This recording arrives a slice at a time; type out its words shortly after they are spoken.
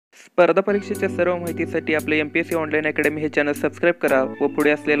स्पर्धा परीक्षेच्या सर्व माहितीसाठी आपले MPSC ऑनलाईन अकॅडमी हे चॅनल सबस्क्राईब करा व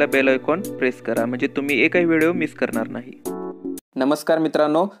पुढे असलेला बेल आयकॉन प्रेस करा म्हणजे तुम्ही एकही व्हिडिओ मिस करणार नाही। नमस्कार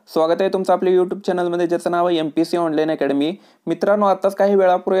मित्रांनो, स्वागत आहे तुमचं आपल्या YouTube चॅनलमध्ये ज्याचं नाव आहे MPSC ऑनलाईन अकॅडमी। मित्रांनो, आताच काही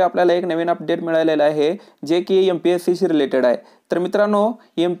वेळापूर्वी आपल्याला एक नवीन अपडेट मिळालेला आहे जे की MPSC शी रिलेटेड आहे। तर मित्रांनो,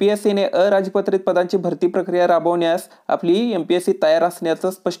 MPSC ने अराजपत्रित पदांची भरती प्रक्रिया राबवण्यास आपली MPSC तयार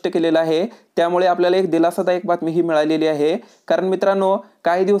असण्याचं स्पष्ट केलेलं आहे। त्यामुळे आपल्याला एक दिलासादायक बातमी ही मिळालेली आहे। कारण मित्रांनो,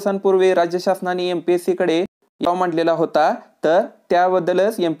 काही दिवसांपूर्वी राज्य शासनाने MPSC कडे मांडलेला होता, तर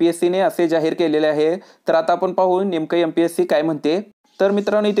त्याबद्दलच MPSC ने असे जाहीर केलेले आहे। तर आता आपण पाहू नेमकं MPSC काय म्हणते। तर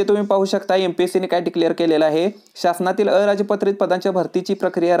मित्रांनो, इथे तुम्ही पाहू शकता MPSC ने काय डिक्लेअर केलेलं आहे। शासनातील अराजपत्रित पदांच्या भरतीची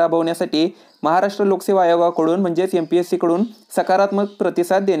प्रक्रिया राबवण्यासाठी महाराष्ट्र लोकसेवा आयोगाकडून म्हणजेच MPSC कडून सकारात्मक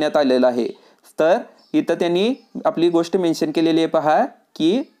प्रतिसाद देण्यात आलेला आहे। तर इथं त्यांनी आपली गोष्ट मेन्शन केलेली आहे, पहा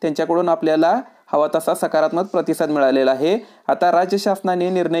की त्यांच्याकडून आपल्याला हवा तसा सकारात्मक प्रतिसाद मिळालेला आहे। आता राज्य शासनाने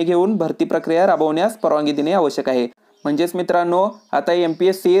निर्णय घेऊन भरती प्रक्रिया राबवण्यास परवानगी देणे आवश्यक आहे। म्हणजेच मित्रांनो, आता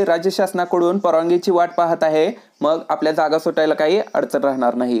MPSC राज्य शासनाकडून परवानगीची वाट पाहत आहे। मग आपल्या जागा सुटायला काही अडचण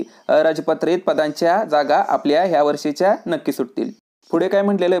राहणार नाही। अराजपत्रित पदांच्या जागा आपल्या ह्या वर्षीच्या नक्की सुटतील। पुढे काय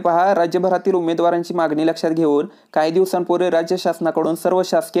म्हटलेलं आहे पहा, राज्यभरातील उमेदवारांची मागणी लक्षात घेऊन काही दिवसांपूर्वी राज्य शासनाकडून सर्व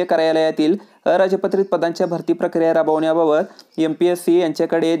शासकीय कार्यालयातील अराजपत्रित पदांच्या भरती प्रक्रिया राबवण्याबाबत MPSC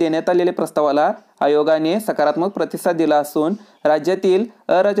यांच्याकडे देण्यात आलेल्या प्रस्तावाला आयोगाने सकारात्मक प्रतिसाद दिला असून राज्यातील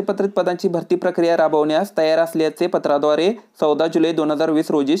अराजपत्रित पदांची भरती प्रक्रिया राबवण्यास तयार असल्याचे पत्राद्वारे 14 जुलै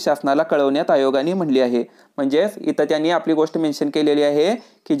 2020 रोजी शासनाला कळवण्यात आयोगाने म्हटले आहे। म्हणजेच इथं त्यांनी आपली गोष्ट मेन्शन केलेली आहे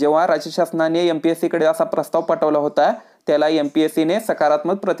की जेव्हा राज्य शासनाने MPSC कडे असा प्रस्ताव पाठवला होता त्याला MPSC ने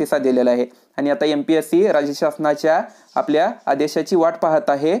सकारात्मक प्रतिसाद दिलेला आहे आणि आता MPSC राज्य शासनाच्या आपल्या आदेशाची वाट पाहत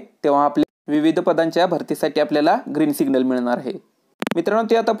आहे। तेव्हा आपल्या विविध पदांच्या भरतीसाठी आपल्याला ग्रीन सिग्नल मिळणार आहे। मित्रांनो,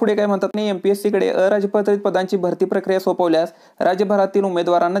 ते आता पुढे काय म्हणतात नाही, MPSC कडे अराजपत्रित पदांची भरती प्रक्रिया सोपवल्यास राज्यभरातील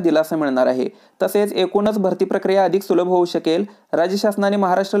उमेदवारांना दिलासा मिळणार आहे। तसेच एकूणच भरती प्रक्रिया अधिक सुलभ होऊ शकेल। राज्य शासनाने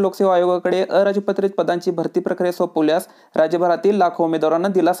महाराष्ट्र लोकसेवा आयोगाकडे अराजपत्रित पदांची भरती प्रक्रिया सोपवल्यास राज्यभरातील लाखो उमेदवारांना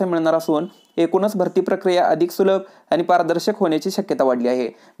दिलासा मिळणार असून एकूणच भरती प्रक्रिया अधिक सुलभ आणि पारदर्शक होण्याची शक्यता वाढली आहे।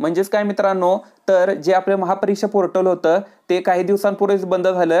 म्हणजेच काय मित्रांनो, तर जे आपले महापरीक्षा पोर्टल होतं ते काही दिवसांपूर्वीच बंद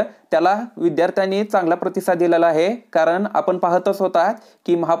झालं, त्याला विद्यार्थ्यांनी चांगला प्रतिसाद दिलेला आहे। कारण आपण पाहतच होता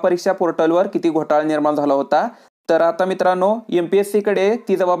की महापरीक्षा पोर्टलवर किती घोटाळा निर्माण झाला होता। तर आता मित्रांनो, MPSC कडे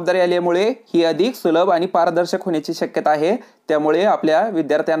ती जबाबदारी आल्यामुळे ही अधिक सुलभ आणि पारदर्शक होण्याची शक्यता आहे। त्यामुळे आपल्या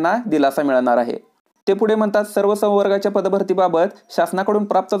विद्यार्थ्यांना दिलासा मिळणार आहे। ते पुढे म्हणतात, सर्व संवर्गाच्या पदभरतीबाबत शासनाकडून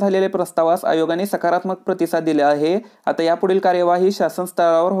प्राप्त झालेल्या प्रस्तावास आयोगाने सकारात्मक प्रतिसाद दिला आहे। आता यापुढील कार्यवाही शासन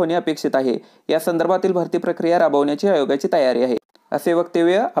स्तरावर होणे अपेक्षित आहे। या संदर्भातील भरती प्रक्रिया राबवण्याची आयोगाची तयारी आहे, असे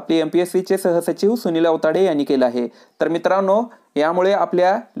वक्तव्य आपले MPSC चे सहसचिव सुनील अवताडे यांनी केले आहे। तर मित्रांनो, यामुळे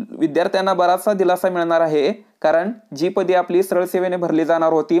आपल्या विद्यार्थ्यांना बराचसा दिलासा मिळणार आहे। कारण जी पदे आपली सरळ सेवेने भरली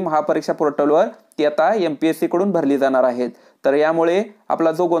जाणार होती महापरीक्षा पोर्टलवर ती आता MPSC कडून भरली जाणार आहेत। तर यामुळे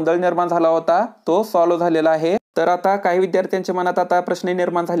आपला जो गोंधळ निर्माण झाला होता तो सॉल्व्ह झालेला आहे। तर आता काही विद्यार्थ्यांच्या मनात आता प्रश्न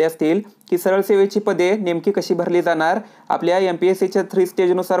निर्माण झाले असतील की सरळ सेवेची पदे नेमकी कशी भरली जाणार, आपल्या MPSC च्या 3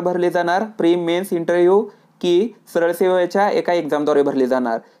 स्टेजनुसार भरली जाणार, प्री मेन्स इंटरव्ह्यू की सरळ सेवेच्या एका एक्झामद्वारे भरली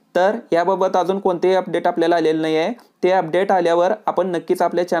जाणार। तर याबाबत अजून कोणतेही अपडेट आपल्याला आलेलं नाही आहे। ते अपडेट आल्यावर आपण नक्कीच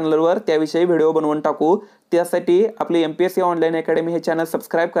आपल्या चॅनलवर त्याविषयी व्हिडिओ बनवून टाकू। त्यासाठी आपले MPSC ऑनलाईन अकॅडमी हे चॅनल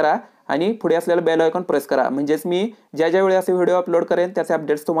सबस्क्राईब करा आणि पुढे असलेला बेल आयकॉन प्रेस करा, म्हणजेच मी ज्या वेळी असे व्हिडिओ अपलोड करेन त्याचे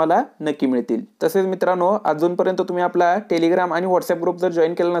अपडेट्स तुम्हाला नक्की मिळतील। तसेच मित्रांनो, अजूनपर्यंत तुम्ही आपला टेलिग्राम आणि व्हॉट्सअप ग्रुप जर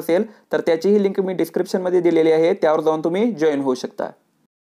जॉईन केला नसेल तर त्याचीही लिंक मी डिस्क्रिप्शनमध्ये दिलेली आहे, त्यावर जाऊन तुम्ही जॉईन होऊ शकता।